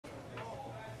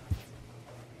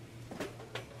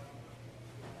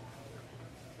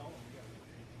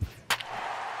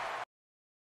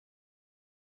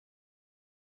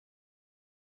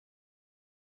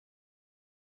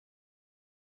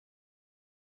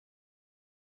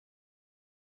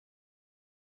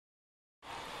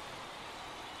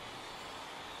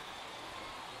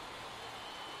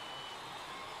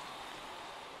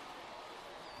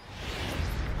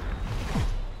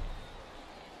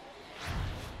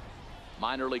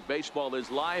Minor League Baseball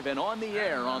is live and on the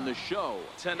air on the show.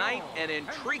 Tonight, an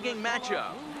intriguing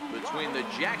matchup between the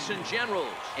Jackson Generals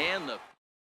and the...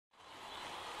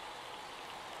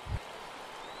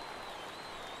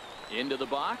 Into the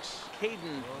box,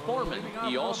 Caden Foreman.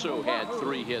 He also had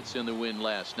 3 hits in the win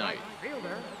last night.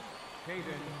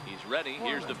 He's ready.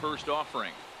 Here's the first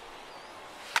offering.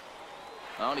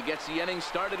 Oh, and he gets the inning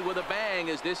started with a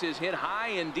bang as this is hit high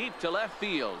and deep to left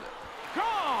field.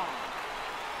 Gone!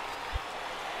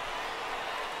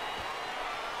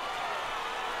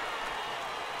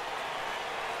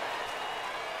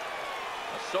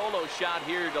 A solo shot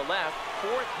here to left.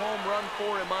 4th home run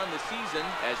for him on the season.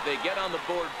 As they get on the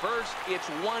board first, it's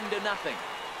 1-0.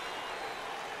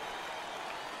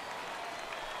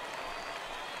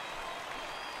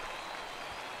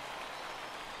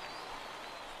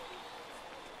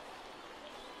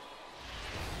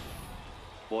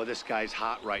 Boy, this guy's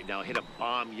hot right now. Hit a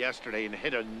bomb yesterday and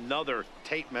hit another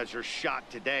tape measure shot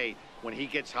today. When he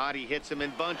gets hot, he hits them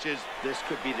in bunches. This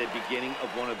could be the beginning of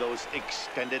one of those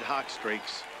extended hot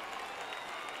streaks.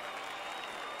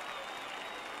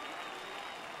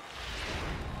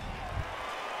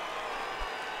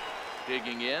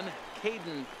 Digging in,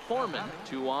 Caden Foreman.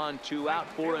 2 on, 2 out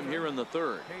for him here in the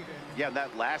 3rd. Yeah,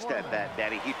 that last at-bat,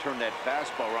 Daddy, he turned that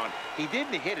fastball around. He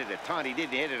didn't hit it a ton. He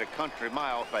didn't hit it a country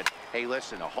mile, but hey,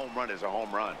 listen, a home run is a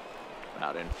home run.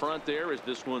 Out in front there as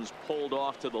this one's pulled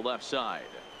off to the left side.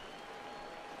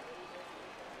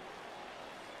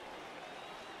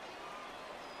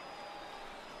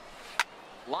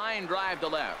 Line drive to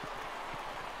left.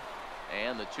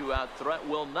 And the 2-out threat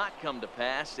will not come to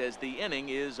pass as the inning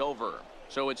is over.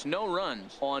 So it's no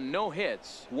runs on no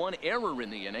hits, 1 error in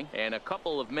the inning, and a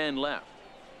couple of men left.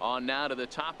 On now to the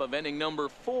top of inning number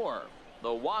 4. The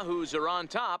Wahoos are on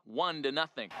top,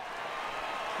 1-0.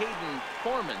 Caden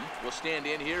Foreman will stand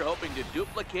in here hoping to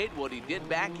duplicate what he did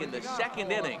back in the 2nd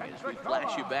inning as we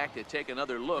flash you back to take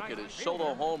another look at his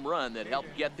solo home run that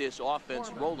helped get this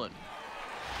offense rolling.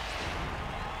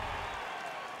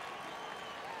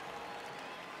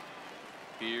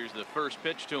 Here's the first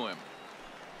pitch to him.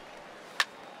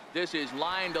 This is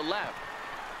line to left.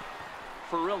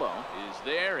 Furillo is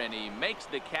there and he makes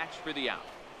the catch for the out.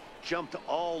 Jumped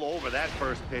all over that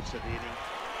first pitch of the inning.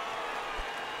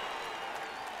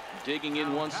 Digging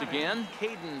in once again,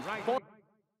 Caden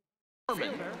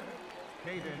Foreman.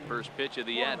 First pitch of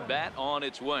the at-bat on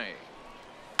its way.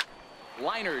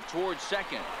 Liner towards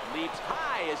second. Leaps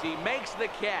high as he makes the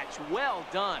catch. Well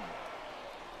done.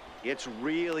 It's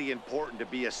really important to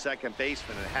be a second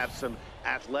baseman and have some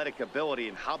athletic ability.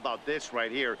 And how about this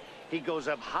right here? He goes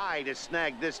up high to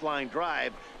snag this line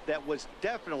drive that was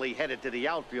definitely headed to the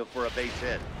outfield for a base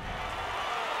hit.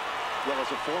 Well,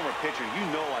 as a former pitcher, you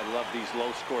know I love these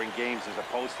low-scoring games as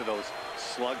opposed to those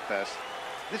slugfests.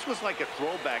 This was like a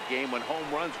throwback game when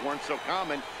home runs weren't so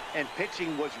common and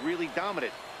pitching was really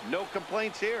dominant. No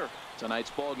complaints here.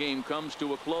 Tonight's ball game comes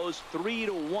to a close,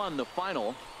 3-1 the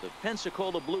final. The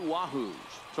Pensacola Blue Wahoos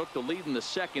took the lead in the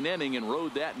 2nd inning and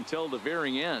rode that until the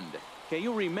very end.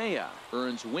 Kayuri Maya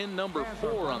earns win number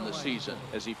 4 on the season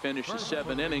as he finishes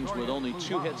 7 innings with only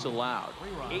 2 hits allowed.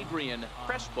 Adrian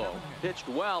Crespo pitched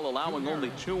well, allowing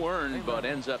only 2 earned, but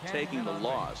ends up taking the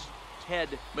loss. Ted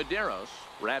Medeiros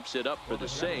wraps it up for the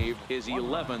save, his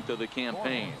 11th of the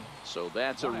campaign. So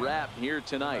that's a wrap here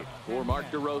tonight. For Mark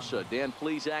DeRosa, Dan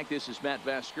Plesac, this is Matt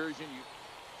Vasgersian.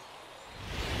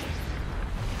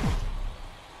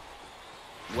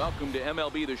 Welcome to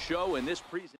MLB The Show in this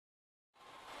presentation.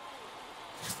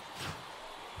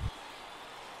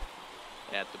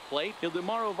 At the plate,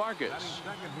 Ildemaro Vargas.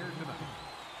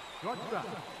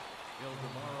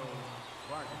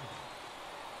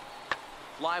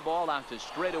 Fly ball out to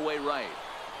straightaway right.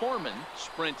 Foreman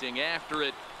sprinting after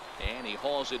it, and he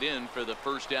hauls it in for the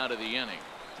first out of the inning.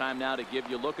 Time now to give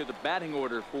you a look at the batting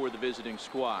order for the visiting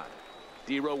squad.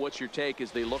 D-Row, what's your take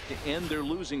as they look to end their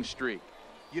losing streak?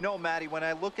 You know, Matty, when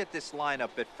I look at this lineup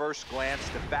at first glance,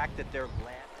 the fact that they're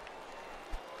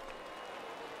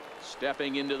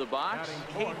stepping into the box,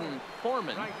 Caden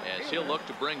Foreman, as he'll look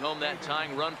to bring home that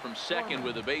tying run from second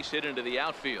with a base hit into the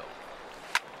outfield.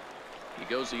 He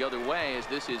goes the other way as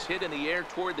this is hit in the air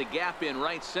toward the gap in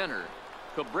right center.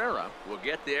 Cabrera will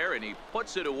get there and he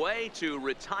puts it away to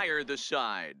retire the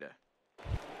side.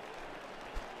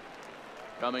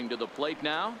 Coming to the plate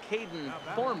now, Caden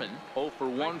Foreman. 0 for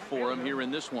 1 for him here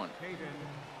in this one.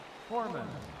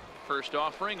 First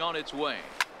offering on its way.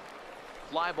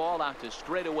 Fly ball out to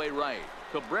straightaway right.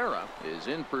 Cabrera is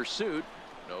in pursuit.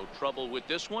 No trouble with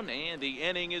this one, and the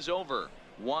inning is over.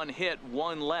 1 hit,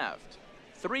 1 left.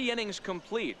 3 innings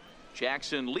complete.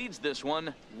 Jackson leads this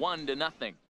one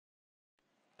 1-0.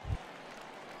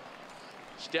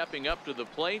 Stepping up to the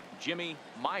plate, Jimmy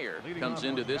Meyer comes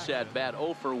into this at bat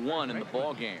 0 for 1 in the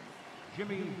ball game. The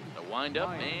windup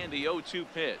and the 0-2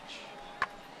 pitch.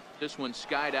 This one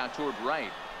skied out toward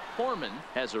right. Foreman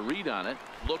has a read on it,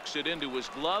 looks it into his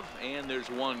glove, and there's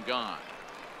one gone.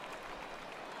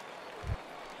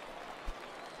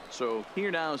 So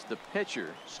here now is the pitcher,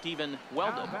 Stephen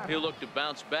Weldon. He'll look to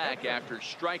bounce back after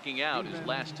striking out his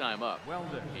last time up.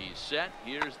 He's set.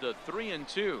 Here's the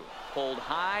 3-2. Pulled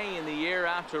high in the air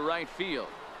out to right field.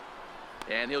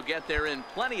 And he'll get there in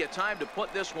plenty of time to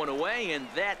put this one away, and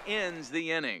that ends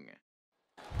the inning.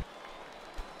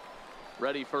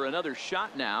 Ready for another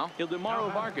shot now,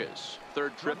 Ildemaro Vargas.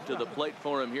 Third trip to the plate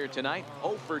for him here tonight.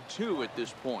 0 for 2 at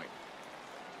this point.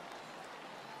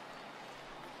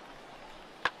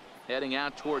 Heading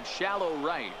out toward shallow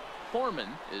right. Foreman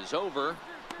is over.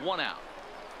 1 out.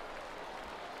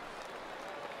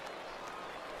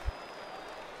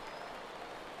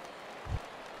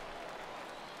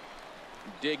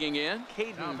 Digging in,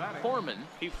 Caden Foreman.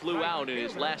 He flew out in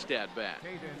his last at bat.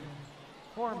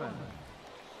 Foreman.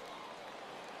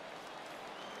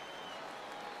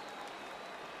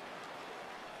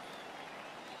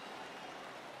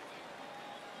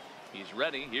 He's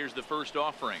ready. Here's the first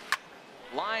offering.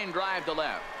 Line drive to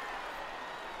left.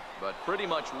 But pretty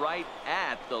much right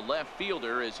at the left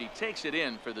fielder as he takes it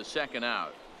in for the second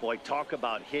out. Boy, talk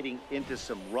about hitting into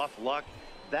some rough luck.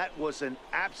 That was an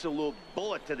absolute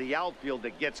bullet to the outfield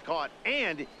that gets caught,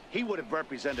 and he would have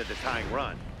represented a tying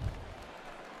run.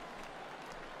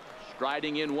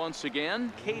 Striding in once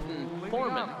again, Caden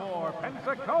Foreman. For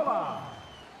Pensacola,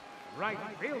 right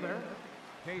fielder,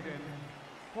 Caden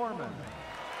Foreman.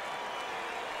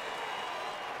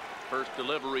 First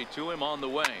delivery to him on the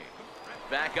way.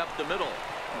 Back up the middle.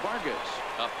 Vargas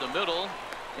up the middle,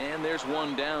 and there's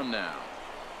one down now.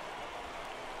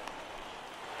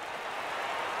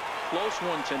 Close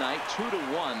one tonight,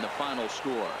 2-1 the final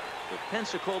score. The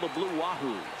Pensacola Blue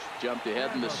Wahoos jumped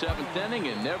ahead in the 7th inning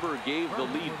and never gave the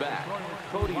lead back.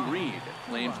 Cody Reed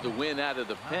claims the win out of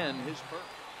the pen, his first.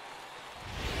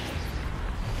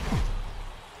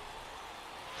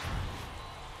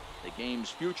 The game's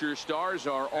future stars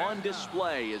are on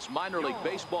display as minor league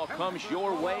baseball comes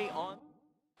your way on.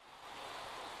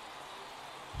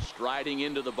 Striding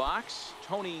into the box,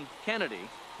 Tony Kennedy.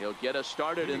 He'll get us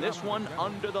started in this one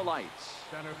under the lights.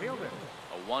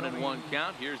 A 1-1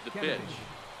 count. Here's the pitch.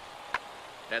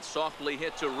 That's softly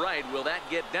hit to right. Will that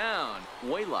get down?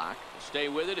 Waylock will stay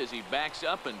with it as he backs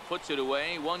up and puts it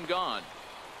away. One gone.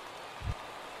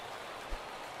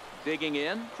 Digging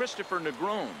in, Christopher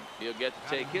Negron. He'll get to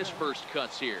take his first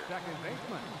cuts here. Second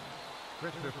baseman,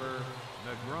 Christopher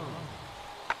Negron.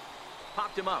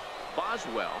 Popped him up.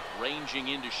 Boswell ranging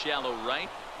into shallow right.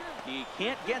 He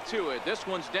can't get to it. This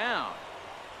one's down.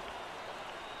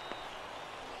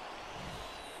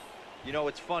 You know,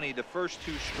 it's funny. The first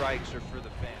 2 strikes are for the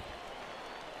fans.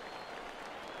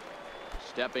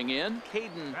 Stepping in,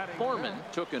 Caden Foreman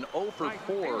took an 0 for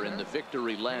 4 in the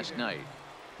victory last night.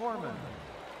 Foreman.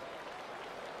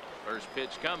 First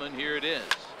pitch coming. Here it is.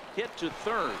 Hit to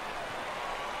third.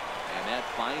 And that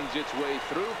finds its way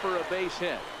through for a base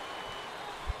hit.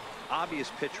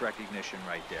 Obvious pitch recognition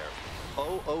right there.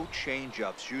 0-0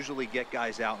 changeups usually get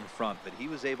guys out in front, but he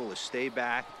was able to stay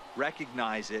back,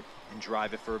 recognize it, and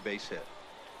drive it for a base hit.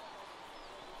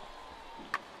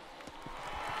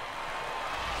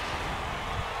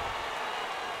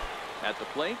 At the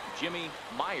plate, Jimmy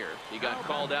Meyer. He got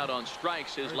called out on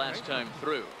strikes his last time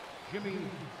through. Jimmy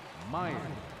Meyer.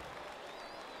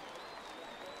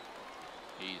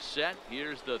 He's set.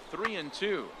 Here's the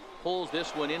 3-2. Pulls this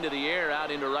one into the air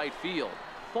out into right field.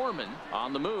 Foreman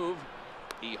on the move.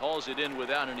 He hauls it in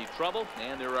without any trouble,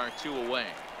 and there are 2 away.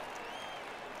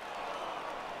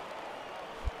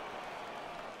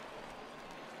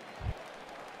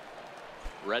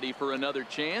 Ready for another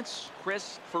chance.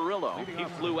 Chris Ferrillo. He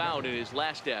flew out in his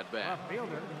last at bat. Left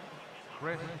fielder,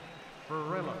 Chris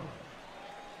Ferrillo.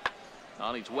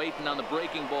 He's waiting on the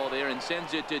breaking ball there and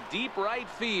sends it to deep right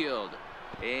field.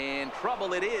 And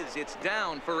trouble it is. It's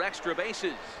down for extra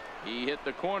bases. He hit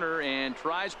the corner and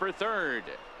tries for third.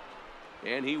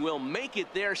 And he will make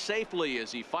it there safely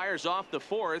as he fires off the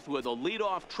 4th with a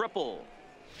leadoff triple.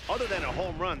 Other than a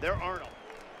home run, there aren't.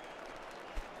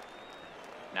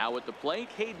 Now at the plate,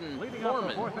 Caden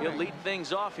Foreman. He'll lead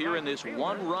things off here in this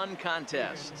 1-run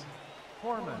contest.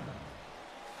 Foreman.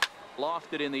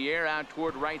 Lofted in the air out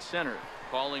toward right center.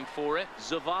 Calling for it,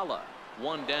 Zavala.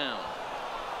 1 down.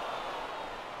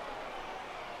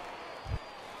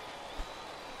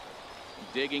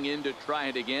 Digging in to try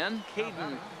it again,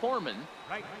 Caden Foreman.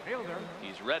 Right fielder.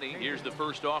 He's ready. Here's the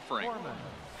first offering. Foreman.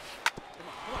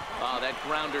 Oh, that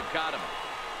grounder got him.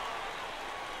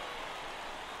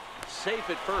 Safe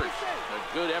at first.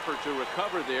 A good effort to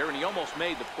recover there, and he almost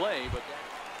made the play, but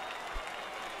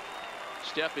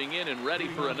stepping in and ready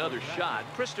for another shot,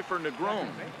 Christopher Negron.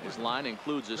 His line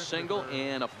includes a single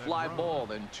and a fly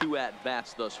ball and 2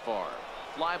 at-bats thus far.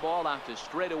 Fly ball out to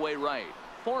straightaway right.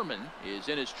 Foreman is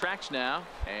in his tracks now,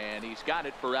 and he's got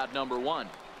it for out number 1.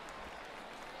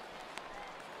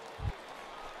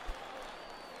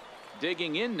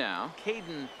 Digging in now,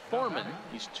 Caden Foreman.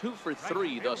 He's 2 for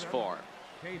 3 thus far.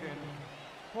 Caden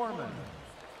Foreman.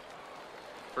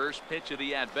 First pitch of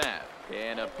the at-bat,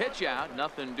 and a pitch out,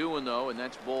 nothing doing though, and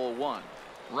that's ball 1.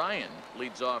 Ryan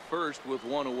leads off first with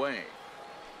 1 away.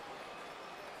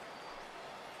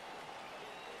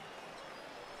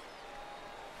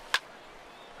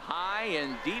 High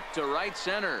and deep to right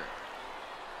center.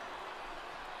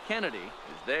 Kennedy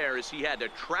is there as he had to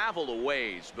travel a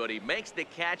ways, but he makes the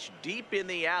catch deep in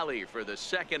the alley for the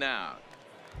 2nd out.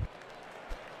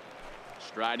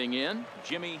 Striding in,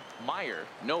 Jimmy Meyer.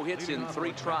 No hits in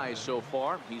 3 tries so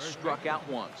far. He's struck out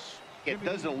once. It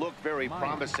doesn't look very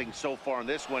promising so far in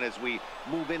this one as we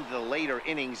move into the later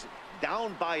innings.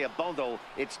 Down by a bundle,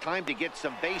 it's time to get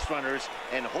some base runners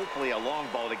and hopefully a long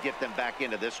ball to get them back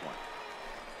into this one.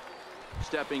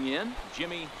 Stepping in,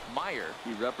 Jimmy Meyer.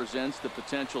 He represents the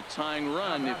potential tying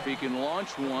run if he can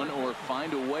launch one or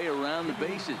find a way around the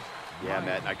bases. Yeah,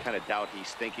 Matt, I kind of doubt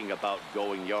he's thinking about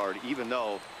going yard, even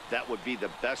though that would be the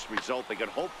best result they could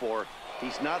hope for.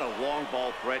 He's not a long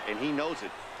ball threat, and he knows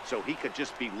it, so he could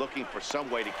just be looking for some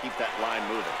way to keep that line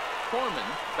moving. Foreman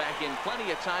back in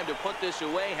plenty of time to put this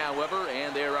away, however,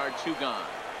 and there are 2 gone.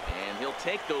 And he'll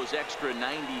take those extra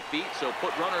 90 feet, so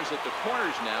put runners at the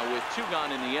corners now with 2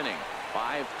 gone in the inning.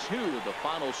 5-2 the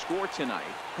final score tonight.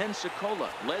 Pensacola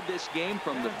led this game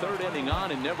from the 3rd inning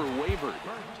on and never wavered.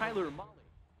 Tyler Molly.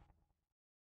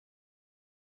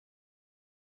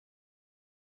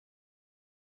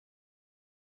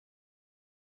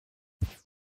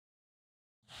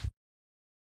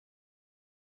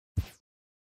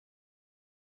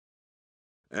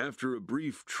 After a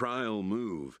brief trial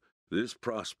move, this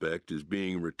prospect is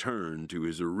being returned to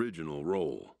his original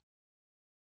role.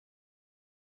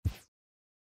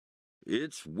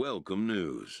 It's welcome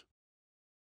news.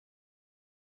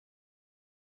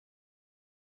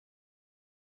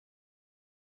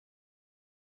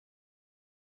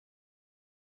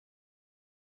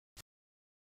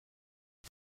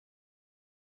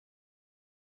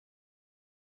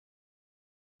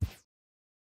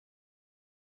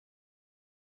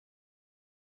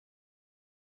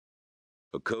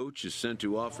 A coach is sent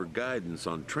to offer guidance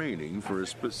on training for a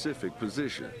specific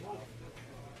position.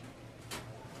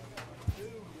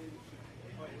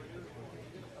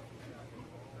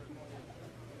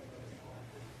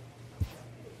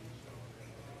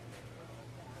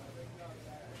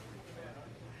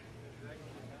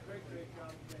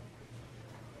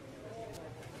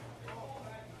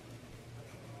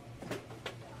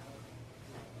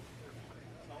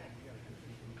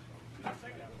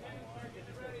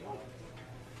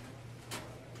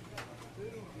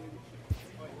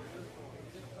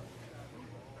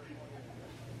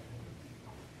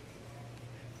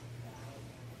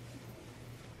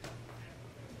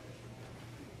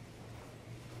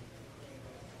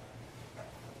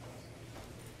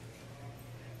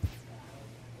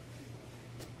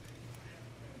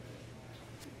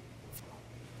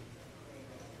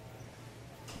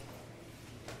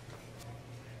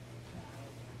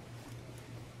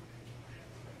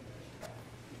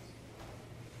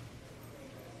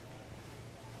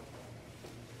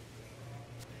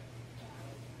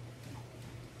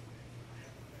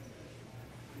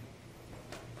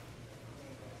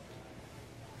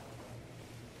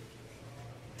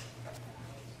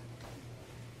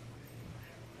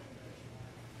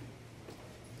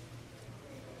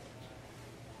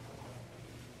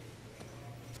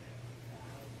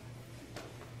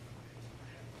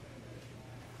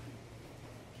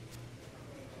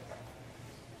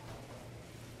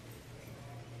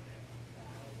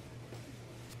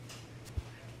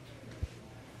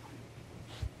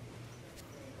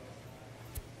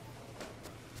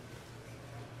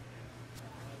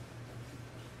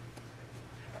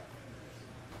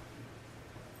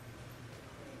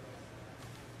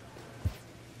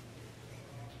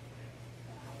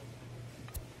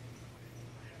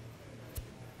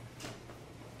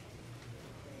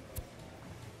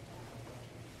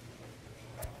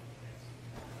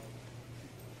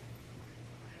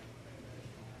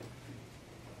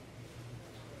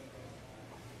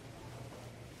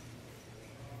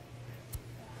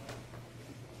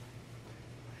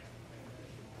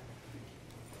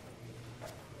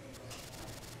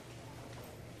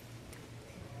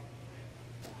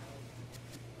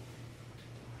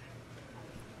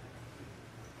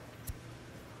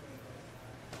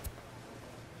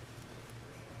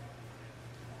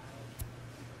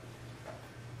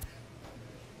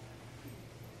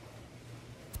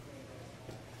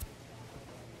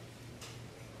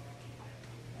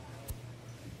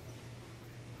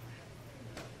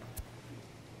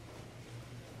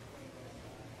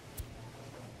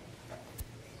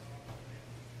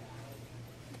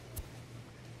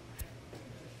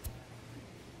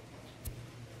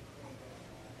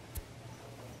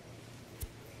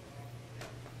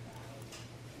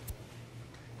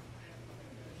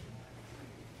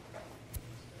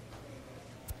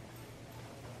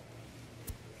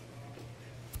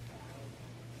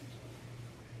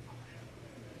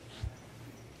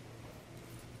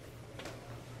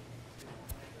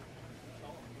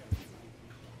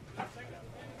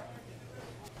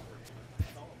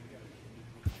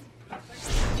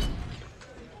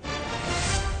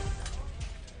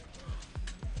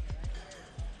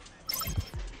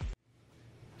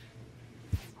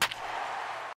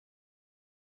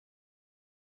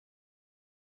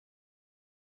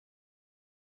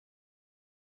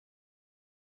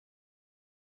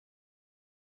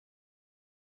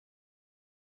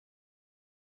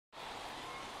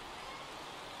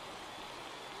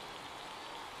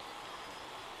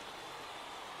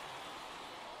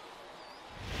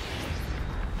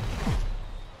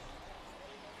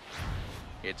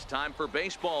 It's time for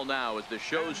baseball now as the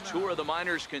show's tour of the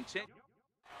minors continue.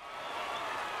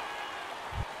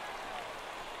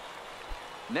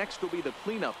 Next will be the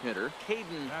cleanup hitter,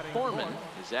 Caden Foreman.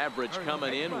 His average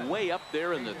coming in way up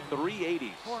there in the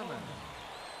 380s.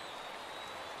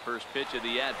 First pitch of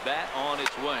the at-bat on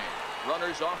its way.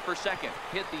 Runners off for second.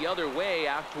 Hit the other way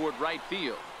out toward right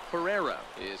field. Pereira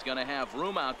is going to have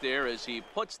room out there as he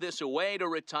puts this away to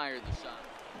retire the side.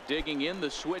 Digging in the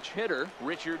switch hitter,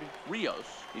 Richard Rios.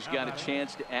 He's got a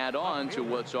chance to add on to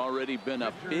what's already been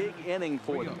a big inning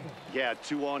for them. Yeah,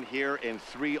 2 on here and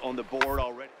 3 on the board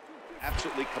already.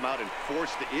 Absolutely come out and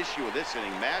force the issue of this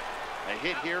inning, Matt. A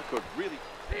hit here could really...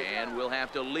 And we'll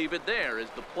have to leave it there as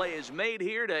the play is made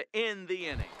here to end the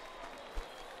inning.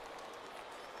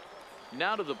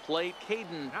 Now to the plate,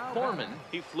 Caden Foreman.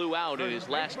 He flew out in his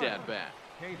last at-bat.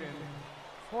 Caden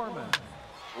Foreman.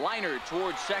 Liner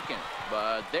towards second,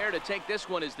 but there to take this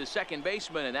one is the second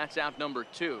baseman, and that's out number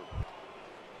 2.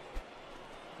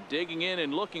 Digging in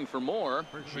and looking for more,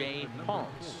 Jay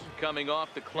Ponce. Coming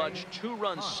off the clutch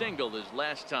 2-run single his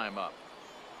last time up.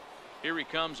 Here he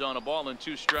comes on a ball and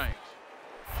 2 strikes.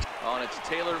 On its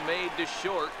Taylor made to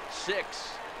short,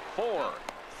 6, 4,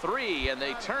 3, and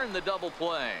they turn the double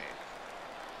play.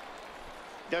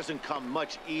 Doesn't come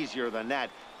much easier than that.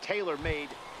 Taylor made.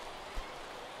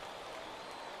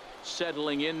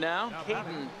 Settling in now,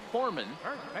 Caden Foreman.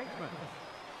 First baseman,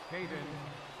 Caden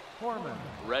Foreman.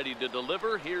 Ready to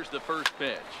deliver. Here's the first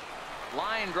pitch.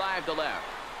 Line drive to left.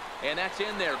 And that's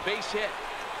in there. Base hit.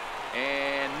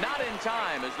 And not in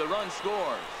time as the run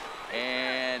scores.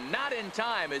 And not in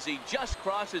time as he just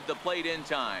crosses the plate in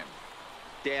time.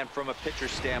 Dan, from a pitcher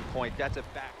standpoint, that's a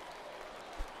fact.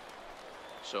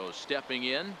 So stepping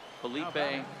in,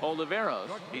 Felipe Oliveros.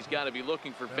 He's got to be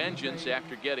looking for vengeance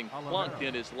after getting plunked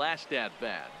in his last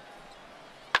at-bat.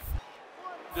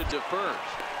 To first.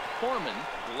 Foreman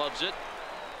gloves it.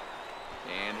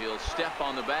 And he'll step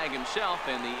on the bag himself,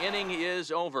 and the inning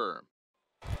is over.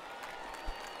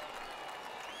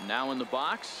 Now in the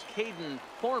box, Caden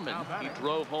Foreman. He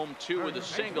drove home 2 with a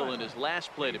single in his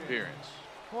last plate appearance.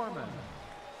 Foreman.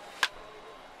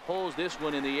 Pulls this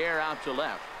one in the air out to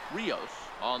left. Rios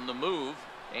on the move,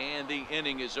 and the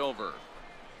inning is over.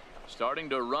 Starting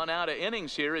to run out of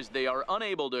innings here as they are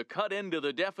unable to cut into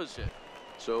the deficit.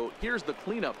 So here's the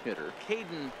cleanup hitter,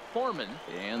 Caden Foreman,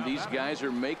 and these guys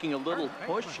are making a little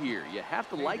push here. You have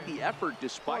to like the effort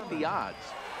despite the odds.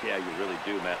 Yeah, you really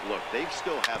do, Matt. Look, they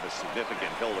still have a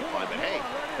significant hill to climb, but hey,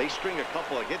 they string a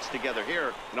couple of hits together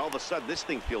here, and all of a sudden this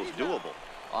thing feels doable.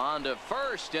 On to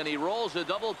first, and he rolls a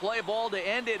double play ball to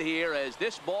end it here as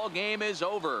this ball game is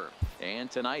over.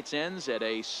 And tonight's ends at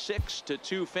a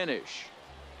 6-2 finish.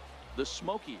 The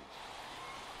Smokies.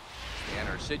 And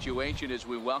our situation as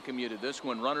we welcome you to this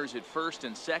one. Runners at first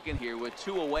and second here with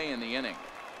 2 away in the inning.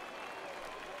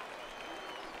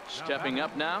 Stepping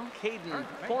up now, Caden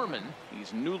Foreman.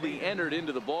 He's newly entered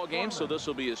into the ball game, so this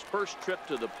will be his first trip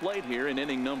to the plate here in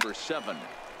inning number 7.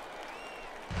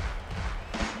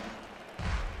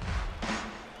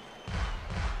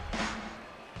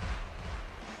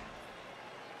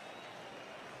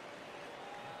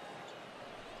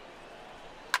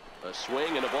 A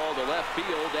swing and a ball to left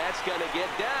field. That's going to get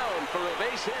down for a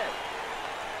base hit.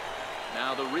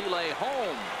 Now the relay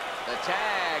home. The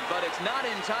tag, but it's not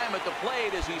in time at the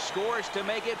plate as he scores to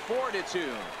make it 4-2.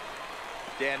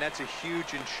 Dan, that's a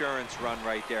huge insurance run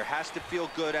right there. Has to feel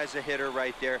good as a hitter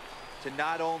right there to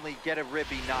not only get a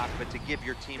ribby knock, but to give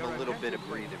your team a little bit of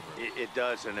breathing room. It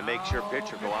does, and it makes your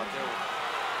pitcher go out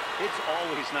there. It's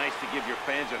always nice to give your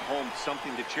fans at home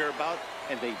something to cheer about,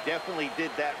 and they definitely did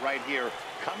that right here,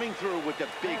 coming through with the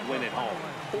big win at home.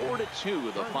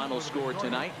 4-2 the final score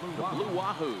tonight. The Blue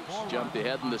Wahoos jumped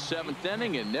ahead in the 7th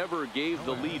inning and never gave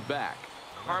the lead back.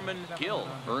 Carmen Gill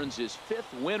earns his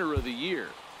 5th winner of the year.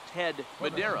 Ted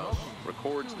Medeiros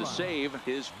records the save,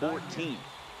 his 14th.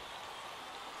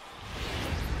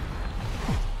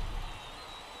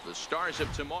 The Stars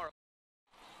of tomorrow.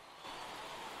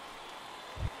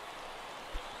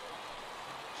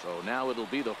 So now it'll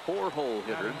be the 4-hole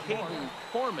hitter, Caden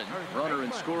Foreman, runner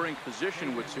in scoring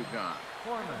position with 2 gone.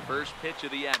 First pitch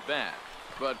of the at-bat,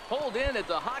 but pulled in at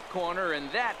the hot corner,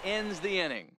 and that ends the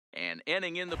inning. An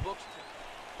inning in the books.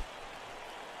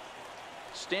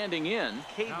 Standing in,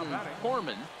 Caden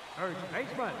Foreman. First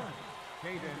baseman,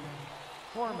 Caden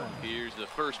Foreman. Here's the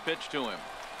first pitch to him.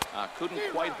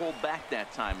 Couldn't quite hold back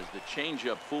that time as the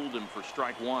changeup fooled him for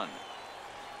strike 1.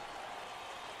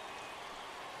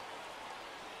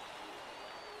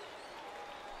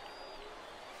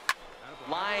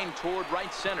 Line toward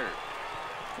right center.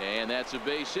 And that's a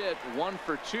base hit. 1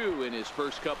 for 2 in his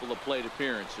first couple of plate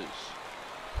appearances.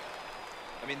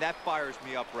 I mean, that fires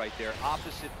me up right there.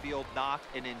 Opposite field knock,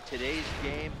 and in today's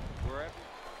game, wherever.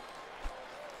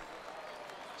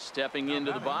 Stepping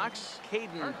into the box,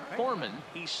 Caden Foreman.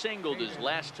 He singled his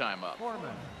last time up.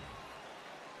 Foreman.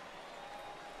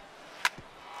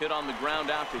 Hit on the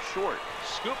ground out to short.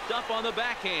 Scooped up on the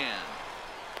backhand.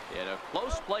 He had a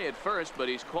close play at first, but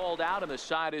he's called out and the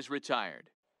side is retired.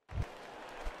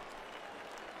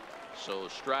 So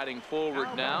striding forward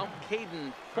now,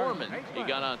 Caden Foreman. He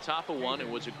got on top of one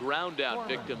and was a ground out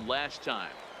victim last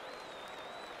time.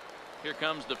 Here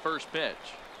comes the first pitch.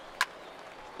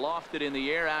 Lofted in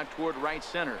the air out toward right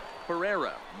center.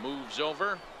 Pereira moves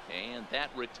over, and that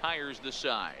retires the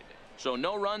side. So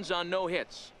no runs on no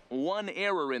hits. One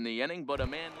error in the inning, but a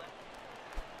man left.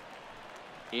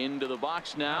 Into the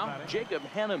box now, Jacob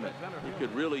Henneman. He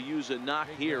could really use a knock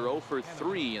here. 0 for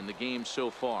 3 in the game so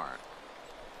far.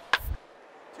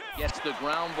 Gets the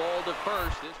ground ball to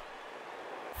first.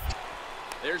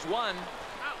 There's one.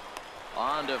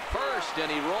 On to first,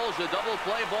 and he rolls a double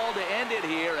play ball to end it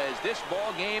here as this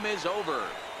ball game is over.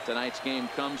 Tonight's game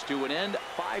comes to an end.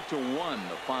 5-1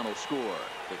 the final score.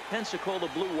 The Pensacola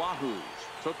Blue Wahoos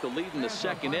took the lead in the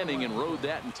second inning and rode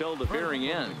that until the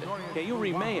very end.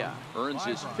 Kayuri Maya earns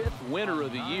his 5th winner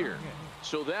of the year.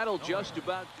 So that'll just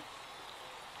about.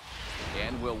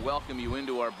 And we'll welcome you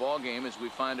into our ball game as we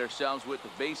find ourselves with the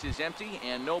bases empty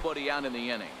and nobody out in the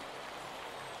inning.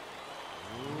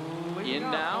 In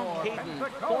now, Caden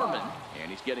Foreman, and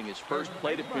he's getting his first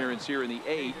plate appearance here in the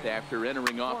 8th after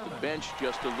entering off the bench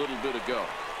just a little bit ago.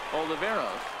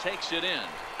 Oliveros takes it in.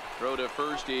 Throw to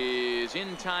first is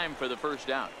in time for the first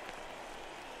out.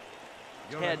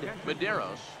 Ted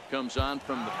Medeiros comes on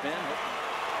from the pen.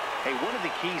 Hey, one of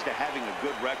the keys to having a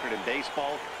good record in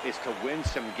baseball is to win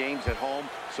some games at home.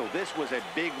 So this was a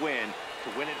big win to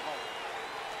win at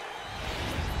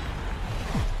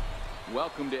home.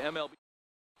 Welcome to MLB.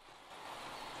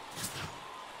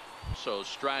 So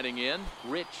striding in,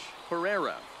 Rich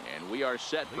Pereira, and we are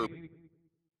set for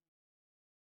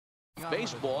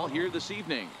baseball here this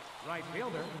evening. Right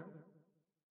fielder.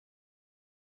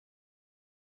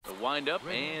 The windup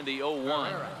and the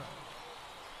 0-1.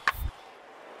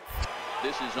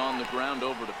 This is on the ground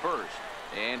over to first,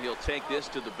 and he'll take this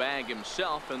to the bag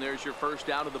himself, and there's your first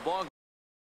out of the ball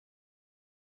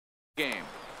game.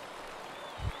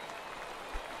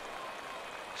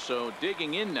 So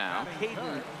digging in now,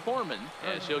 Caden Foreman,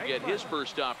 as he'll get his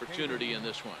first opportunity in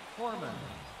this one. Foreman.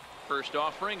 First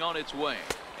offering on its way,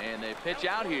 and they pitch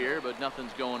out here, but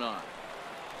nothing's going on.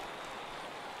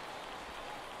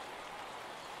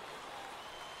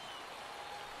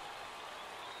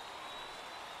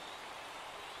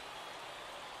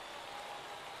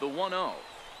 The 1-0.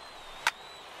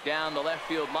 Down the left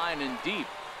field line and deep.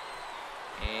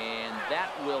 And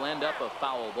that will end up a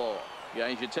foul ball.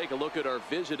 Guys, you take a look at our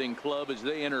visiting club as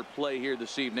they enter play here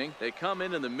this evening. They come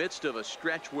in the midst of a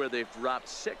stretch where they've dropped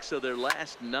 6 of their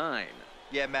last 9.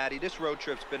 Yeah, Matty, this road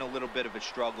trip's been a little bit of a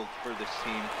struggle for this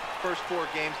team. First 4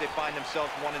 games, they find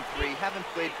themselves 1-3, haven't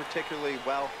played particularly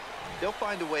well. They'll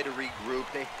find a way to regroup.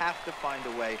 They have to find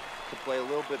a way to play a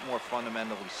little bit more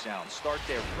fundamentally sound. Start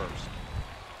there first.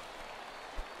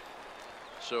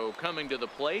 So coming to the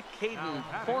plate, Caden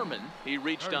Foreman. He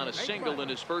reached on a single in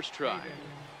his first try.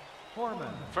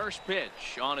 Foreman. First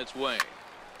pitch on its way.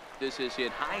 This is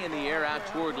hit high in the air out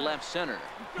toward left center.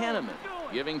 Henneman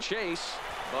giving chase,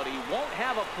 but he won't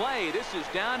have a play. This is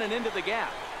down and into the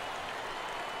gap.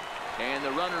 And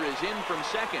the runner is in from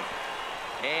second.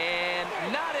 And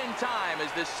not in time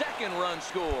as the second run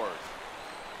scores.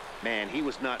 Man, he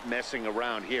was not messing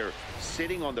around here.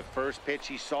 Sitting on the first pitch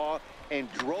he saw and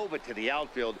drove it to the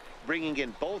outfield, bringing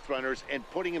in both runners and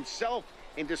putting himself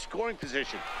into scoring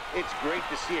position. It's great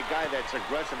to see a guy that's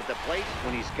aggressive at the plate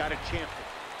when he's got a chance.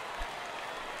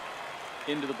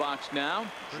 Into the box now,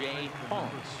 Jay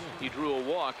Holmes. He drew a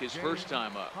walk his first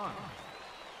time up.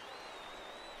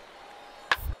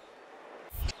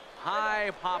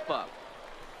 High pop up.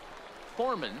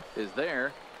 Foreman is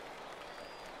there.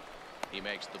 He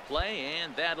makes the play,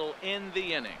 and that'll end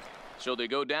the inning. So they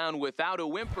go down without a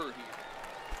whimper here.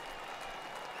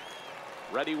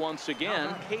 Ready once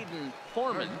again, Caden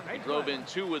Foreman. He drove in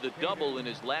 2 with a double in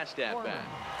his last at-bat.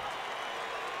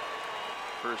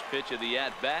 First pitch of the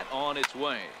at-bat on its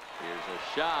way. Here's a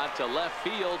shot to left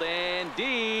field and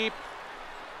deep.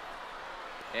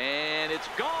 And it's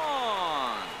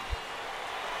gone.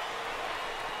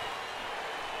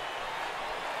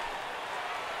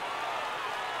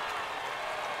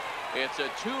 It's a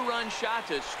 2-run shot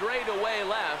to straightaway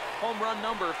left. Home run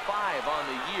number 5 on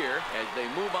the year as they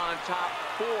move on top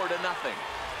 4-0.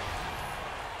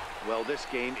 Well, this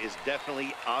game is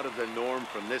definitely out of the norm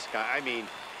from this guy. I mean,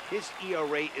 his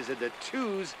ERA is in the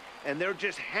 2s, and they're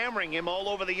just hammering him all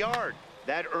over the yard.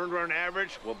 That earned run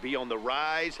average will be on the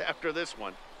rise after this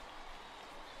one.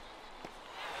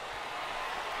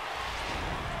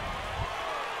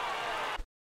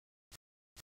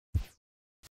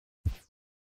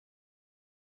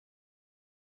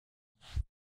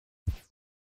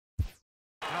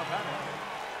 Now batting,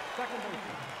 second baseman,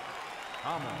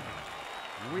 Thomas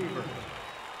Weaver.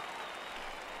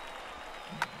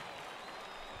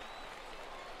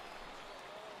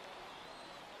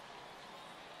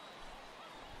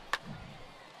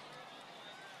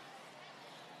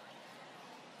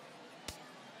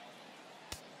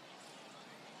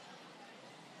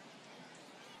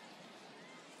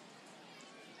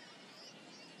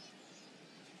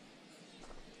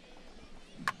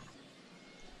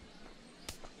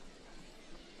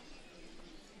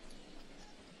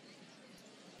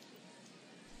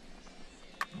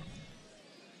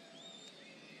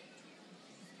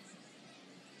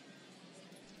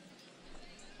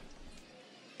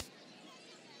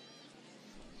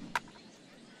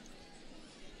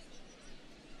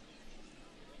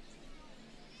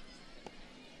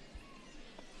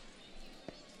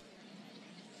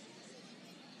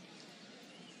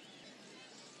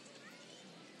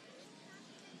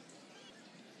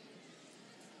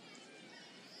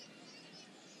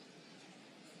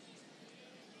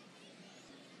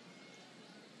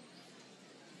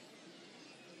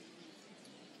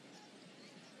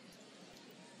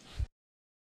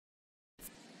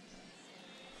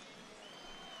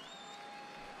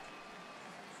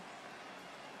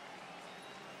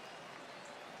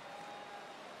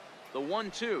 The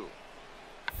 1-2.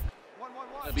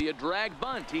 It'll be a drag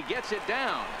bunt. He gets it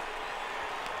down.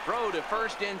 Throw to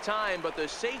first in time, but the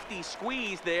safety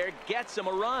squeeze there gets him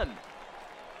a run.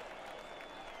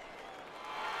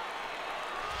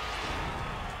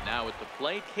 Now at the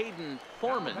plate, Hayden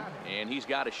Foreman, and he's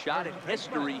got a shot at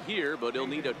history here, but he'll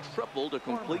need a triple to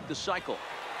complete the cycle.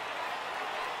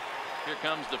 Here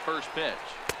comes the first pitch.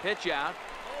 Pitch out,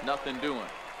 nothing doing.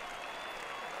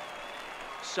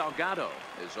 Salgado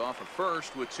is off at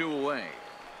first with 2 away.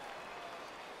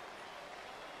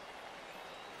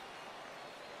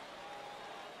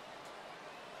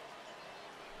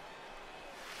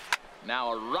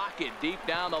 Now a rocket deep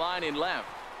down the line in left.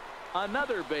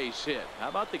 Another base hit. How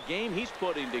about the game he's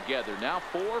putting together? Now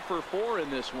 4 for 4 in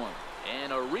this one.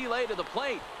 And a relay to the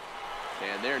plate.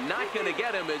 And they're not going to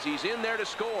get him as he's in there to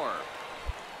score.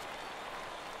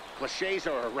 Cliches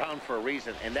are around for a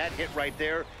reason, and that hit right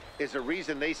there is a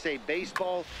reason they say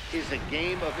baseball is a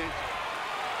game of it.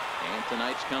 And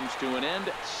tonight's comes to an end.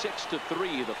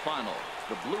 6-3 the final.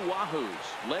 The Blue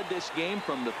Wahoos led this game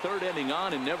from the 3rd inning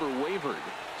on and never wavered.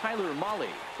 Tyler Mahle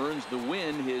earns the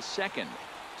win, his 2nd.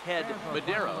 Ted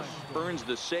Medeiros earns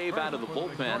the save out of the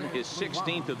bullpen, his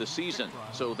 16th of the season.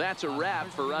 So that's a wrap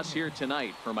for us here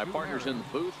tonight. For my partners in the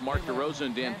booth, Mark DeRosa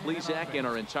and Dan Plesac, and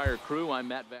our entire crew, I'm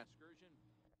Matt Vasgersian.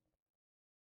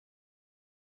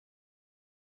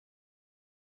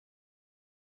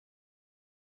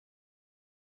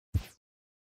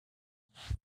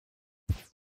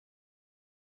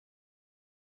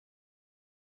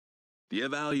 The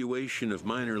evaluation of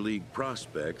minor league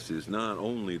prospects is not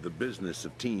only the business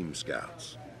of team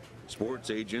scouts. Sports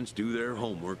agents do their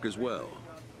homework as well.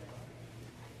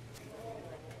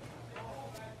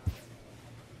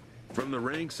 From the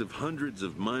ranks of hundreds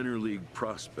of minor league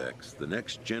prospects, the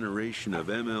next generation of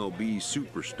MLB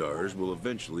superstars will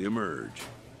eventually emerge.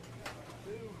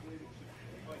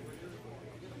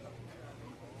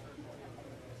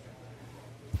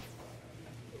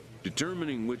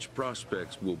 Determining which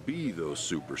prospects will be those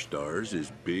superstars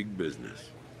is big business.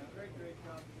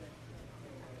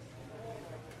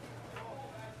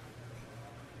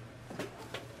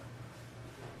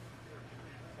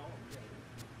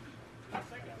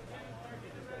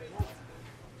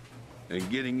 And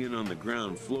getting in on the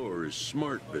ground floor is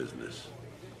smart business.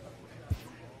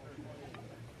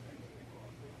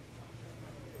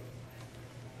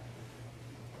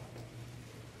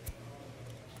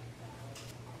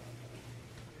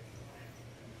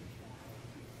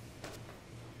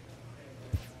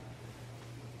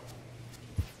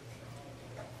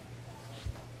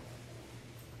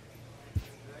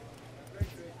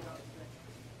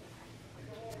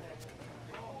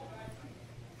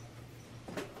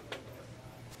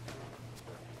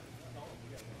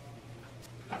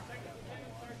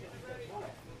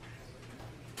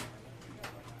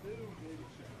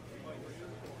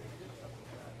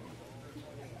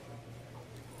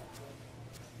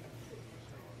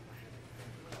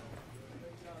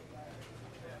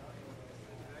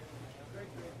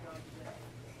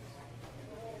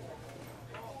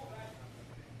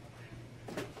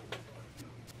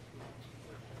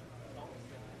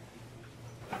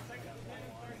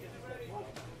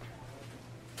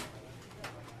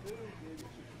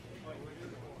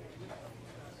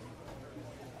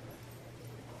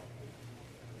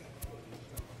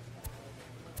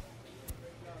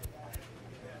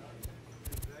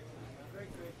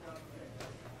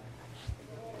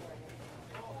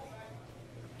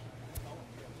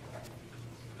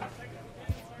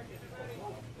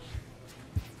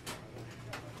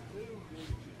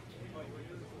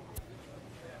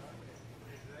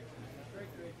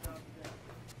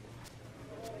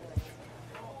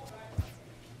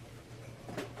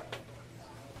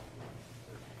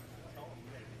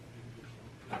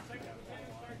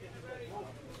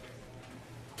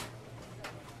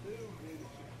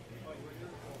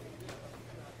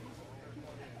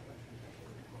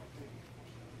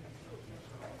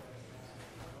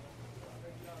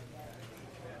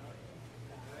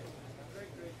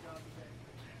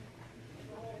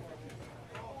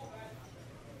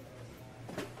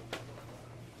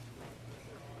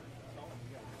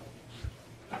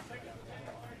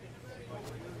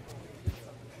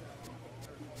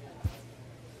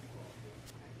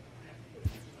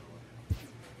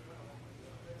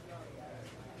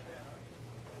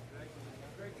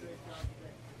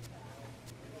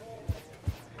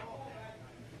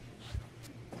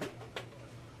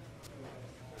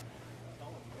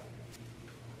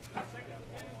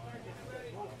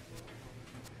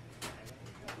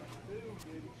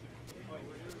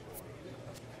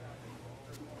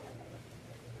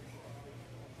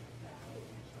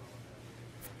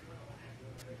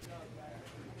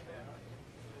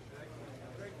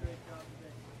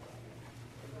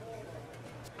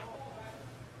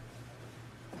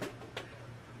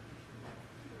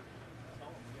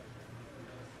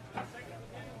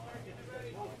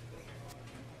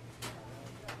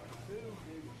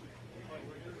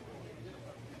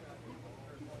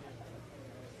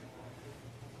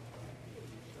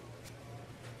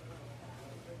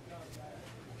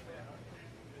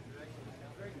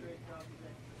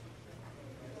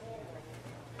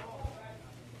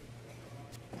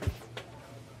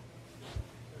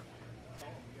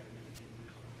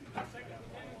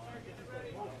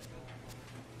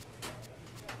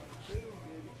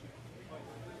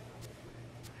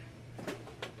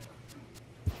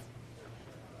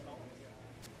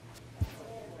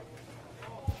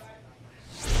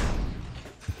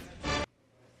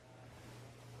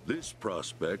 This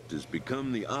prospect has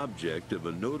become the object of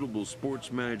a notable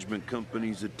sports management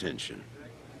company's attention.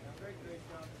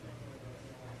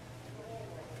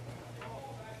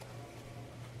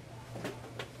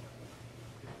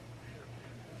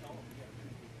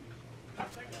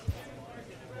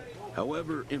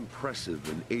 However impressive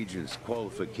an agent's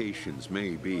qualifications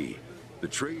may be, the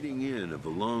trading in of a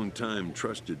long-time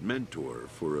trusted mentor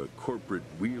for a corporate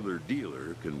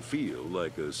wheeler-dealer can feel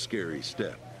like a scary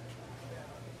step.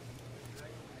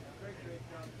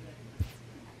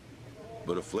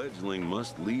 But a fledgling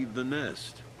must leave the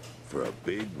nest, for a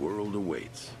big world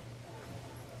awaits.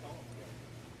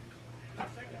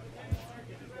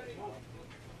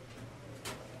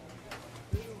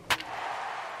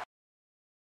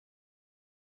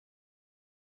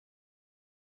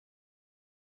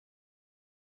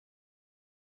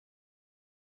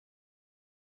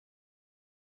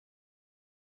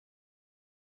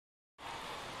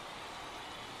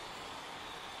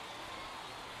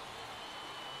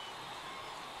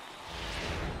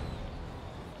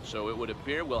 So it would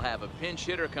appear we'll have a pinch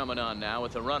hitter coming on now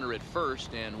with a runner at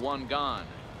first and one gone.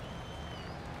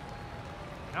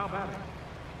 Now batting,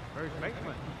 first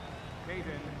baseman, Caden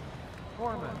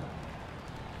Foreman.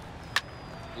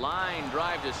 Line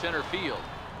drive to center field.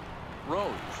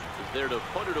 Rose is there to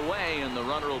put it away, and the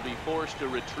runner will be forced to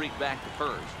retreat back to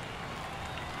first.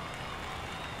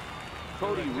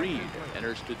 Cody Reed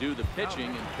enters to do the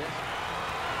pitching,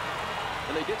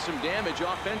 and they did some damage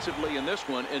offensively in this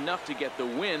one, enough to get the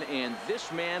win, and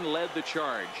this man led the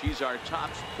charge. He's our top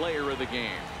player of the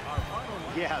game.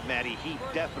 Yeah, Matty, he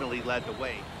definitely led the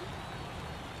way.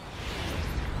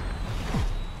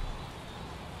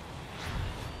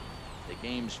 The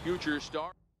game's future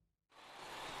star.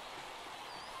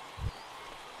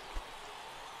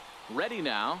 Ready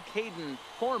now, Caden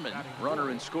Foreman, runner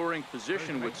in scoring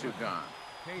position with two gone.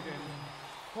 Caden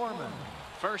Foreman.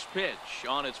 First pitch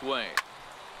on its way.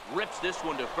 Rips this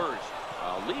one to first.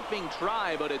 A leaping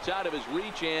try, but it's out of his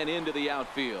reach and into the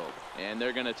outfield. And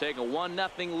they're going to take a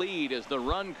 1-0 lead as the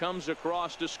run comes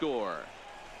across to score.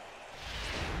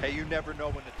 Hey, you never know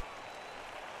when to...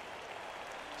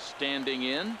 Standing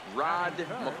in, Rod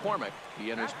McCormick.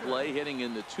 He enters play hitting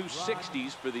in the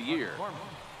 260s for the year.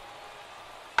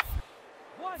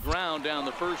 Ground down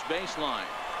the first baseline.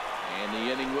 And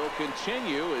the inning will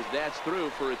continue as that's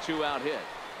through for a 2-out hit.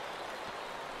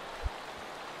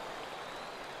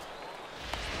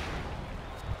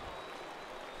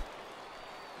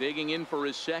 Digging in for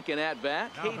his second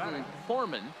at-bat, Caden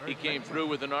Foreman. He came through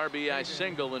with an RBI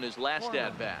single in his last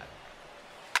at-bat.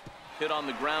 Hit on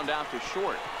the ground out to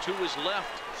short. To his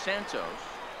left, Santos.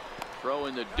 Throw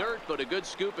in the dirt, but a good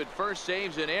scoop at first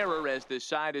saves an error as this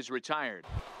side is retired.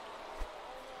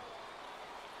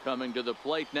 Coming to the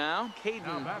plate now,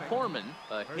 Caden Foreman.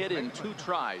 A hit in 2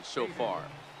 tries so far.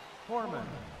 Foreman.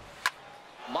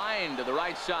 Line to the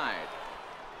right side.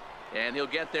 And he'll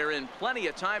get there in plenty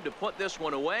of time to put this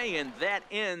one away, and that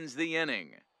ends the inning.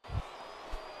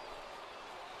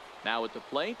 Now at the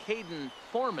plate, Caden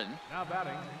Foreman. Now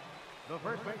batting, the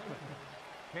first baseman,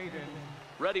 Caden.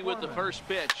 Ready with the first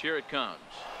pitch. Here it comes.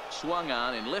 Swung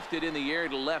on and lifted in the air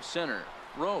to left center.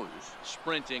 Rose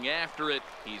sprinting after it.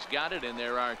 He's got it, and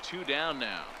there are 2 down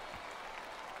now.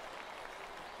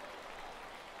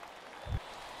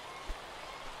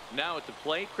 Now at the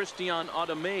plate, Christian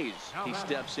Automez. He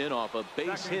steps in off a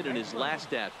base hit in his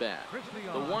last at-bat.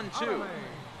 The 1-2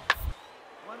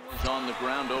 is on the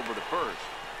ground over to first.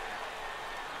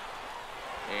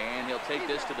 And he'll take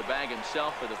this to the bag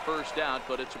himself for the first out,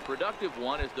 but it's a productive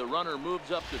one as the runner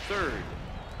moves up to third.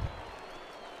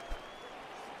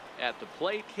 At the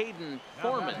plate, Caden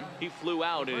Foreman. He flew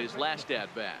out in his last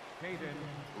at-bat.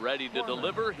 Ready to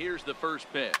deliver. Here's the first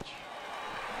pitch.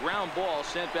 Ground ball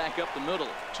sent back up the middle.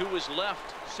 To his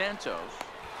left, Santos.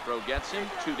 Throw gets him,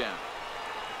 2 down.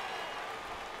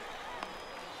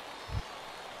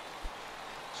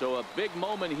 So a big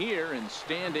moment here, and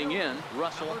standing in,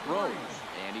 Russell Rose.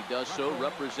 And he does so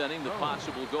representing the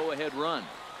possible go-ahead run.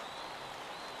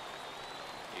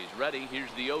 He's ready.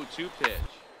 Here's the 0-2 pitch.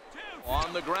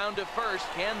 On the ground to first.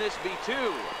 Can this be 2?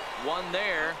 1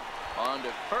 there. On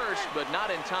to first, but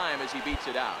not in time as he beats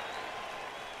it out.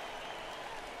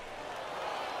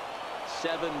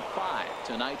 7-5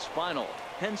 tonight's final.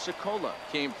 Pensacola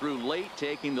came through late,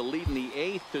 taking the lead in the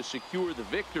 8th to secure the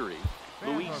victory.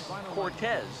 Luis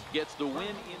Cortez gets the win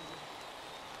in.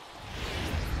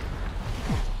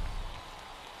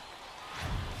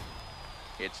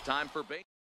 It's time for base.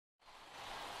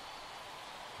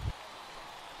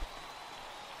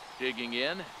 Digging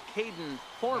in, Caden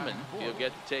Foreman. He'll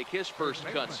get to take his first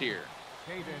cuts here.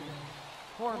 Caden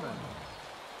Foreman.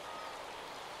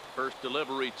 First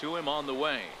delivery to him on the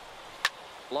way.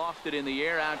 Lofted in the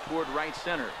air out toward right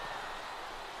center.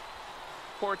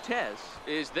 Cortez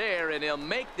is there, and he'll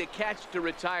make the catch to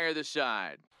retire the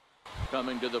side.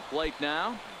 Coming to the plate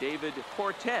now, David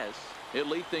Cortez. He'll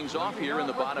lead things off here in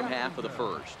the bottom half of the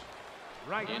first.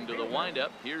 Into the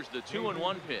windup. Here's the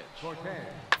 2-1 pitch.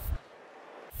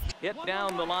 Hit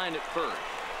down the line at first.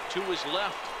 To his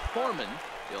left, Foreman.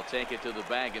 He'll take it to the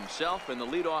bag himself, and the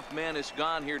leadoff man is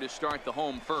gone here to start the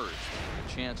home first. A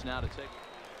chance now to take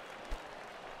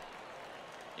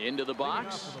into the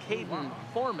box. Caden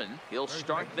Foreman. He'll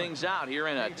start things out here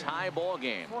in a tie ball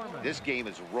game. This game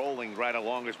is rolling right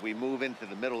along as we move into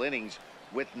the middle innings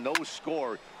with no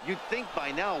score. You'd think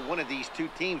by now one of these two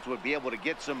teams would be able to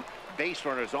get some base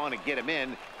runners on and get them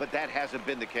in, but that hasn't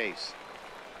been the case.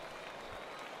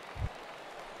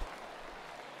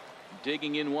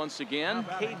 Digging in once again,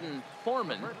 Caden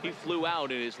Foreman. He flew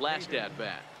out in his last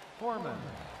at-bat. Foreman.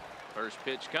 First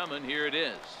pitch coming. Here it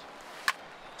is.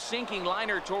 Sinking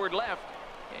liner toward left,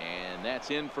 and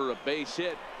that's in for a base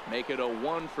hit. Make it a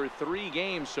 1-for-3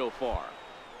 game so far.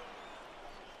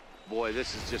 Boy,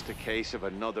 this is just a case of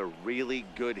another really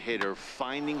good hitter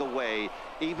finding a way,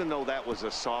 even though that was a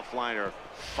soft liner,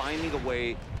 finding a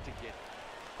way to get.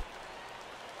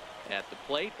 At the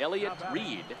plate, Elliott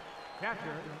Reed. Catcher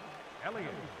Elliott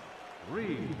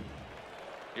Reed.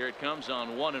 Here it comes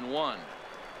on 1-1.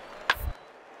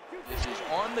 This is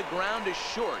on the ground is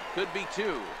short. Could be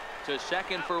two. To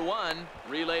second for one.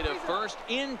 Relay to first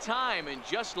in time. And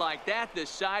just like that, the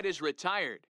side is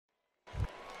retired.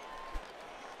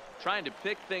 Trying to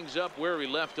pick things up where we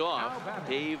left off.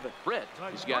 Dave Britt.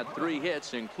 He's got 3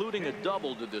 hits, including a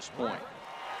double to this point.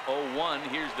 0-1.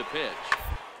 Here's the pitch.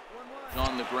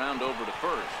 On the ground over to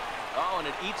first. Oh, and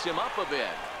it eats him up a bit.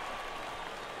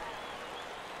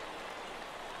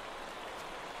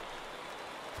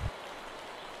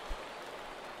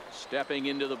 Stepping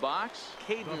into the box,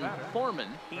 Caden Foreman.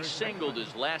 He singled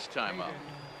his last time up.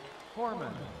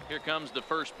 Foreman. Here comes the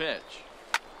first pitch.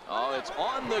 Oh, it's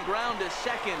on the ground to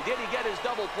second. Did he get his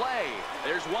double play?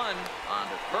 There's one on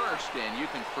to first, and you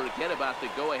can forget about the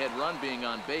go-ahead run being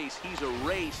on base. He's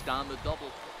erased on the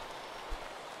double.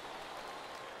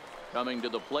 Coming to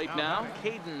the plate now,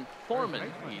 Caden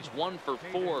Foreman. He's 1 for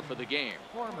 4 for the game.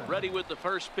 Ready with the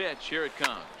first pitch. Here it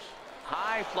comes.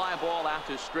 High fly ball out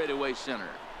to straightaway center.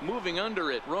 Moving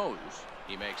under it, Rose.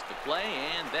 He makes the play,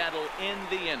 and that'll end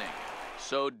the inning.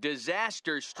 So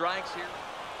disaster strikes here.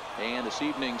 And this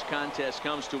evening's contest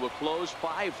comes to a close.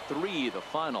 5-3 the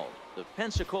final. The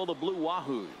Pensacola Blue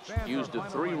Wahoos used a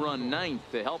 3-run ninth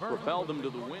to help propel them to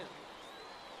the win.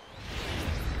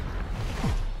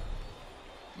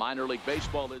 Minor League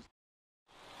Baseball is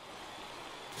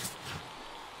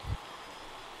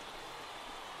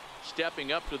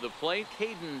stepping up to the plate.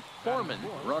 Caden Foreman,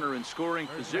 runner in scoring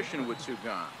position with two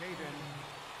gone.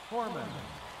 Caden Foreman.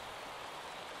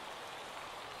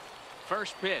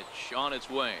 First pitch on its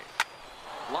way.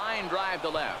 Line drive to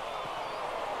left.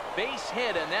 Base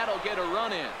hit, and that'll get a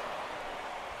run in.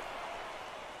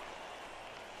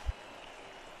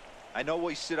 I know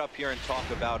we sit up here and talk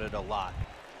about it a lot.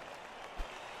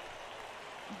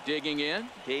 Digging in,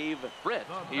 Dave Britt.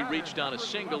 He reached on a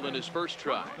single in his first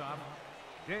try.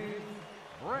 Dave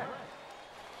Britt.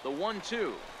 The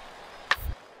 1-2.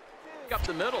 Up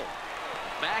the middle.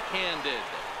 Backhanded.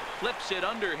 Flips it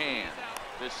underhand.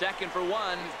 The second for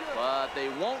one, but they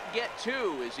won't get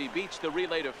two as he beats the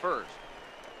relay to first.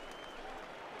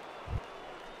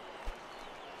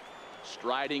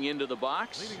 Striding into the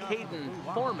box, Caden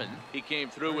Foreman. He came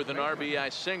through with an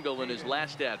RBI single in his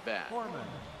last at-bat.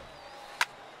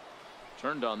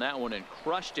 Turned on that one and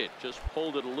crushed it. Just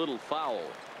pulled it a little foul.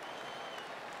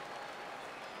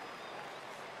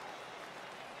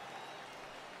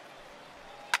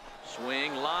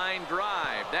 Swing, line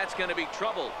drive. That's going to be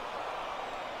trouble.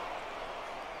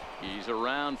 He's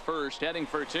around first, heading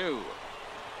for two.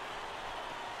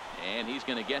 And he's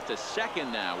going to get to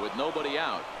second now with nobody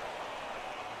out.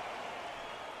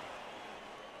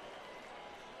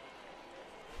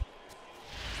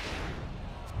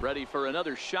 Ready for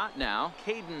another shot now.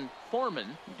 Caden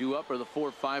Foreman due up for the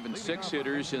 4, 5, and 6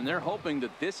 hitters, and they're hoping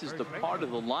that this is the part of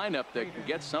the lineup that can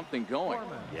get something going.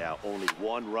 Yeah, only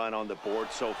 1 run on the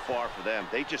board so far for them.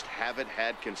 They just haven't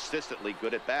had consistently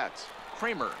good at bats.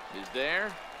 Kramer is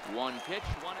there. 1 pitch,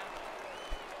 1 out.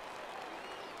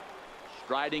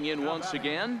 Striding in once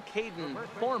again, Caden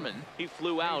Foreman. He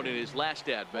flew out in his last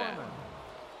at-bat.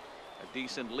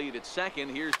 decent lead at second.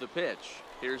 Here's the pitch.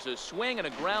 Here's a swing and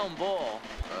a ground ball.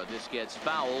 This gets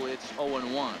foul. It's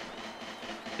 0-1.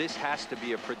 This has to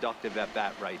be a productive at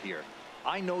bat right here.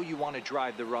 I know you want to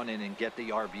drive the run in and get the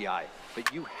RBI,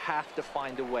 but you have to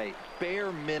find a way,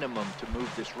 bare minimum, to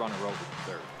move this runner over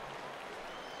to third.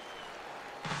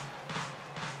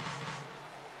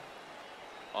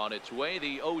 On its way,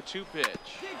 the 0-2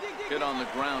 pitch. Hit on the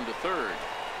ground to third.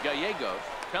 Gallegos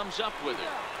comes up with it.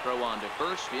 Throw on to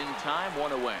first in time,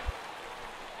 1 away.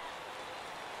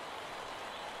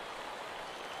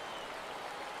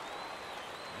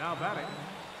 Now batting,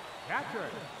 catcher,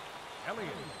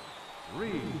 Elliott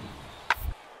Reed.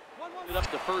 It up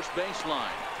the first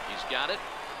baseline. He's got it,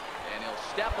 and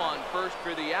he'll step on first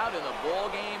for the out, and the ball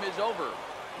game is over.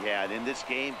 Yeah, and in this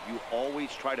game, you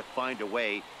always try to find a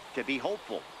way to be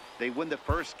hopeful. They win the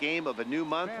first game of a new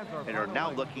month and are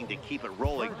now looking to keep it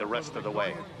rolling the rest of the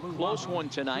way. Close one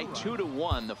tonight,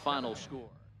 2-1 the final score.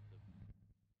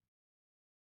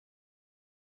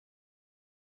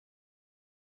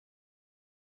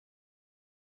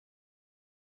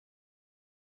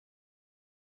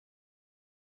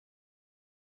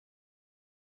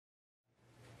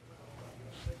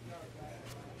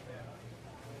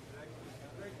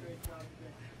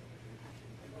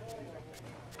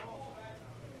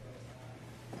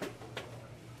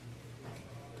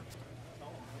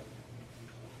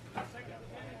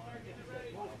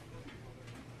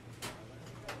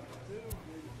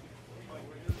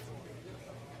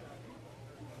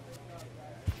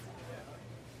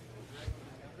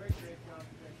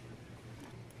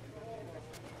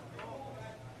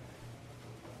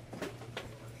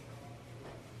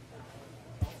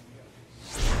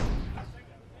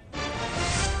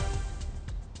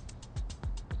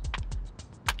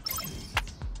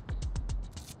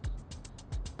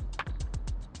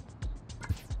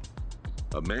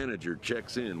 A manager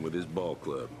checks in with his ball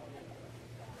club.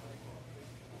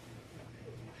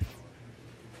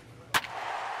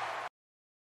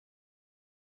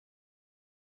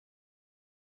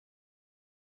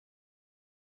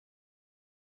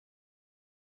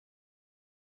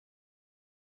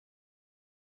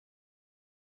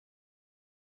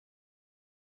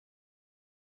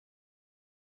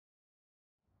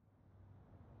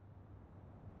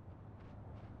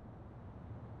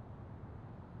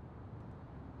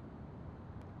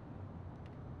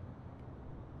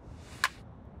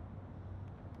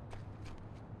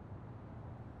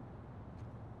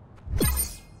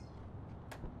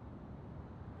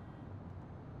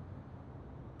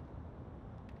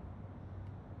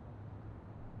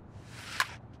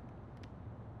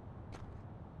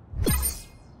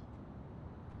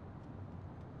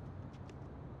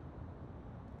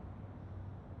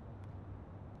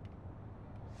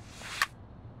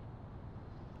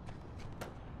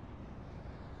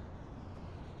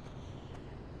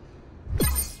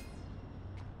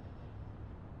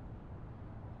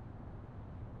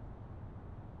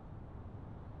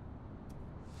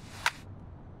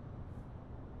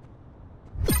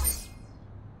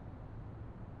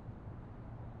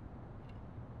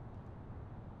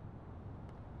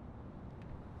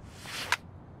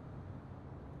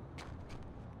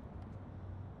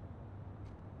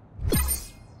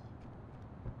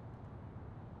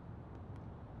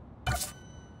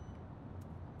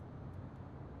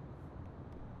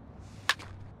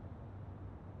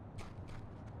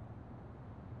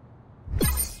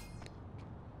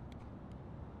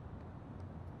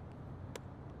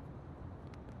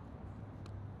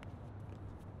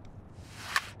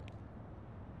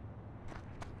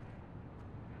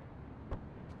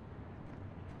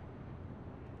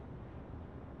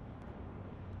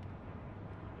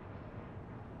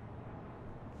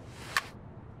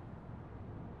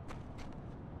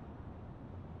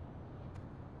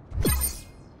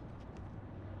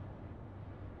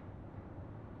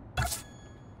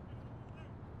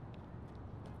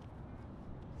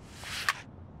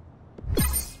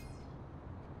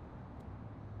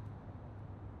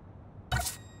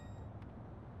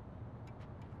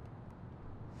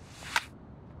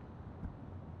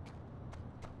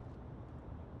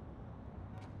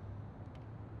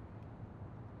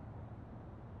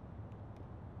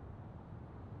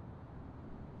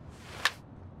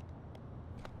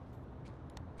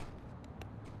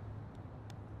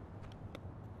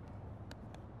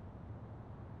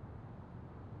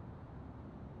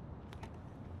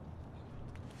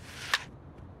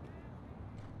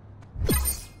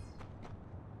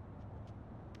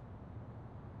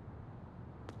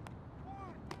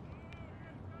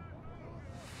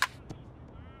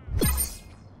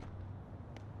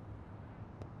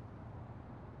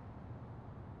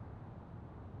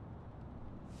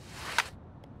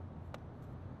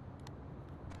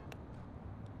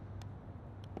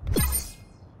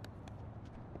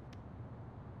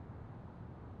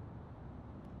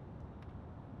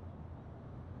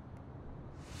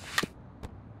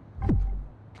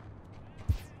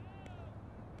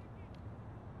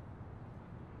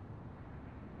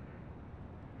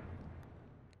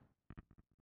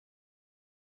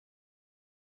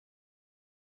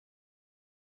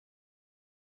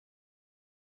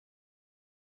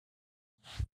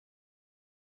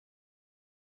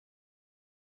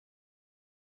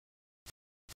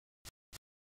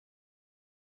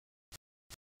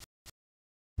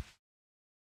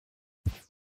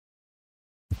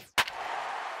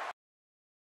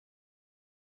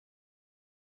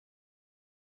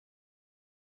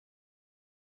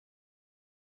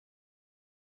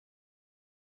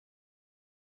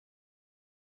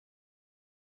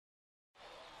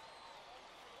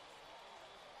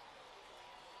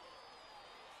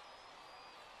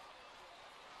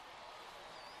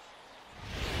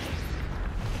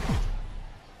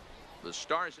 the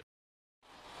Stars.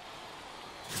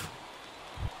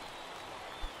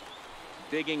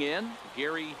 Digging in,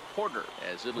 Gary Porter,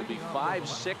 as it'll be 5,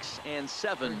 6, and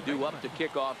 7 due up to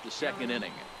kick off the second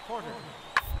inning.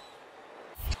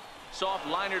 Soft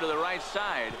liner to the right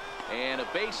side, and a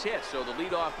base hit, so the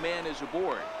leadoff man is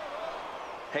aboard.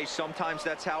 Hey, sometimes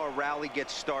that's how a rally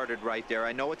gets started right there.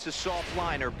 I know it's a soft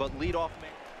liner, but leadoff man.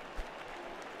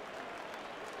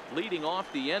 Leading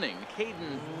off the inning,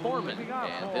 Caden Foreman,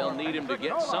 and they'll need him to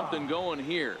get something going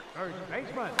here.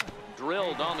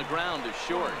 Drilled on the ground to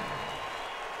short.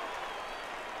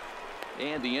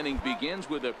 And the inning begins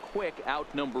with a quick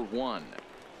out number 1.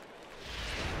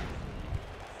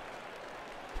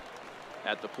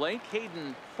 At the plate,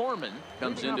 Caden Foreman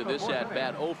comes into this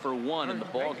at-bat 0 for 1 in the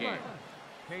ballgame.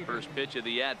 First pitch of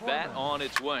the at-bat on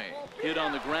its way. Hit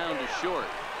on the ground to short.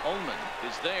 Ullman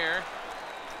is there.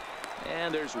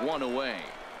 And there's one away.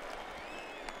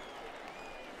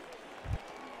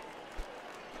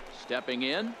 Stepping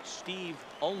in, Steve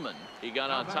Ullman. He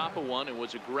got on top of one and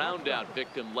was a ground out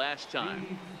victim last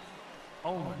time.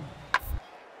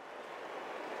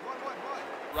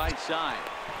 Right side.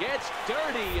 Gets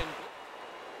dirty and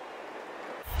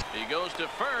he goes to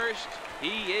first.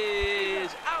 He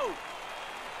is out.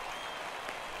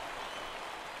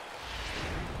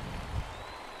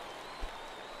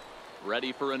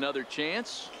 Ready for another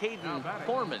chance. Caden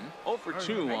Foreman 0 for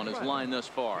 2 on his line thus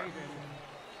far.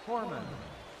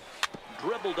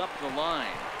 Dribbled up the line.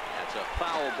 That's a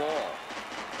foul ball.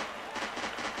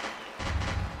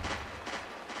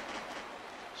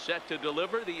 Set to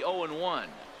deliver the 0-1.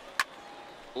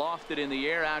 Lofted in the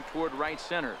air out toward right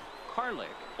center. Karlik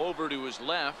over to his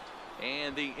left,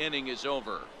 and the inning is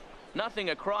over.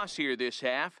 Nothing across here this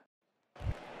half.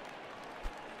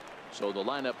 So the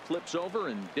lineup flips over,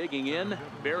 and digging in,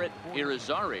 Barrett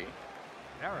Irizarry.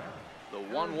 The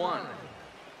 1-1.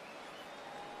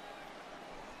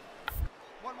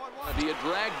 Be a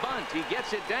drag bunt. He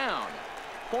gets it down.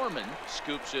 Foreman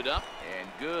scoops it up, and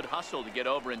good hustle to get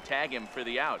over and tag him for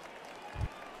the out.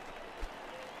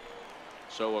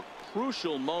 So a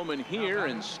crucial moment here,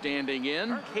 and standing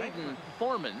in, Caden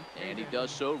Foreman, and he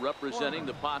does so representing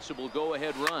the possible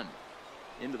go-ahead run.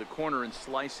 Into the corner and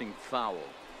slicing foul.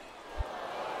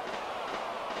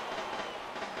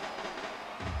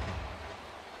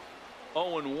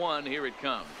 Oh, 0-1, here it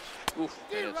comes. Oof,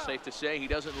 and it's safe to say he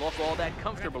doesn't look all that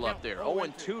comfortable up there.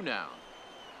 0-2 now.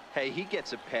 Hey, he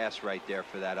gets a pass right there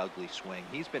for that ugly swing.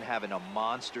 He's been having a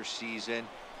monster season.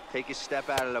 Take a step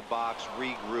out of the box,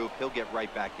 regroup. He'll get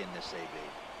right back in this AB.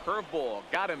 Curveball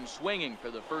got him swinging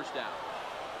for the first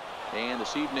out. And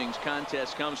this evening's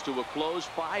contest comes to a close.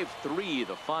 5-3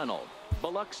 the final.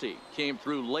 Biloxi came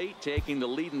through late, taking the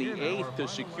lead in the 8th to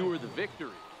secure the victory.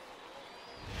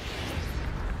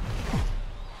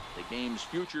 The game's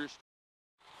futures.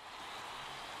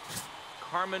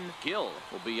 Carmen Gill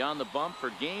will be on the bump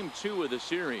for game 2 of the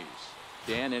series.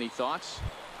 Dan, any thoughts?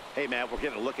 Hey, man, we're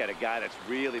getting a look at a guy that's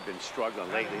really been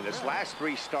struggling lately. In his last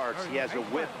 3 starts, he has a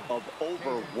whip of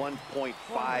over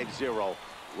 1.50.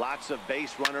 Lots of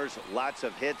base runners, lots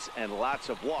of hits, and lots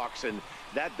of walks, and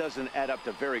that doesn't add up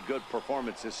to very good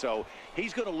performances. So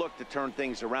he's going to look to turn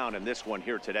things around in this one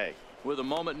here today. With a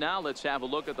moment now, let's have a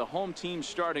look at the home team's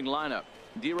starting lineup.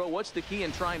 Dero, what's the key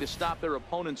in trying to stop their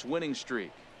opponent's winning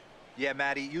streak? Yeah,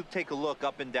 Matty, you take a look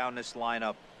up and down this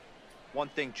lineup. One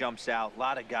thing jumps out. A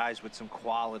lot of guys with some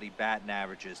quality batting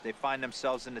averages. They find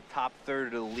themselves in the top third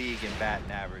of the league in batting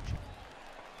average.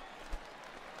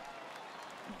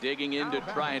 Digging in to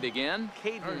try it again,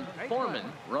 Caden Foreman,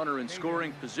 runner in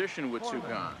scoring position with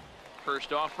Tucson.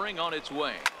 First offering on its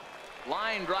way.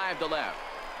 Line drive to left.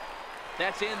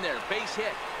 That's in there. Base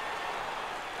hit.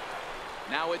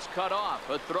 Now it's cut off.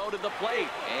 A throw to the plate.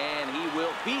 And he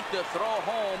will beat the throw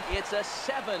home. It's a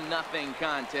 7-0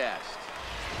 contest.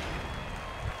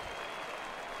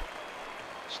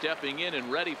 Stepping in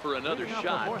and ready for another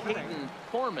shot, Caden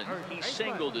Foreman. He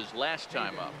singled his last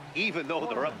time up. Even though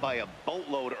they're up by a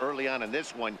boatload early on in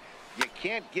this one, you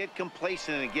can't get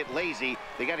complacent and get lazy.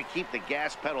 They got to keep the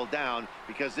gas pedal down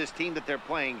because this team that they're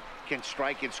playing can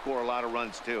strike and score a lot of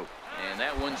runs too. And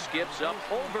that one skips up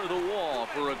over the wall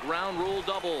for a ground rule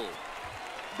double.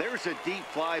 There's a deep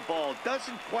fly ball.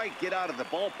 Doesn't quite get out of the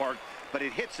ballpark, but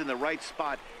it hits in the right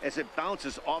spot as it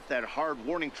bounces off that hard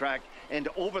warning track and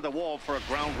over the wall for a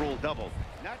ground rule double.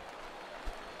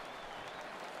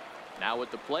 Now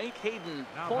at the plate, Caden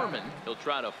Foreman. He'll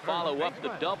try to follow up the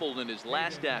double in his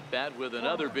last at-bat with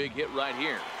another big hit right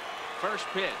here. First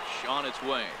pitch on its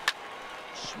way.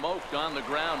 Smoked on the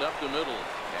ground up the middle.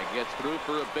 And gets through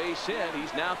for a base hit.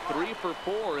 He's now 3 for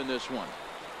 4 in this one.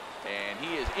 And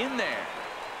he is in there.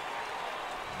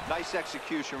 Nice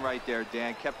execution right there,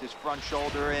 Dan. Kept his front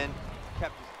shoulder in.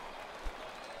 Kept his...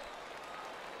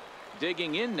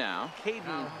 Digging in now,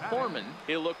 Caden Foreman.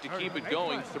 He'll look to keep it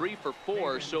going. 3 for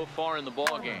 4 so far in the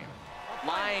ball game.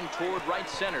 Lying toward right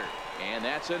center, and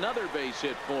that's another base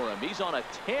hit for him. He's on a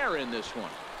tear in this one.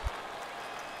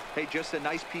 Hey, just a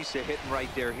nice piece of hitting right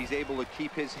there. He's able to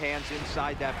keep his hands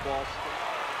inside that ball.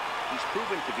 He's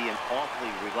proven to be an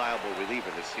awfully reliable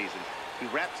reliever this season. He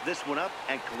wraps this one up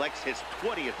and collects his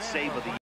 20th save of the year.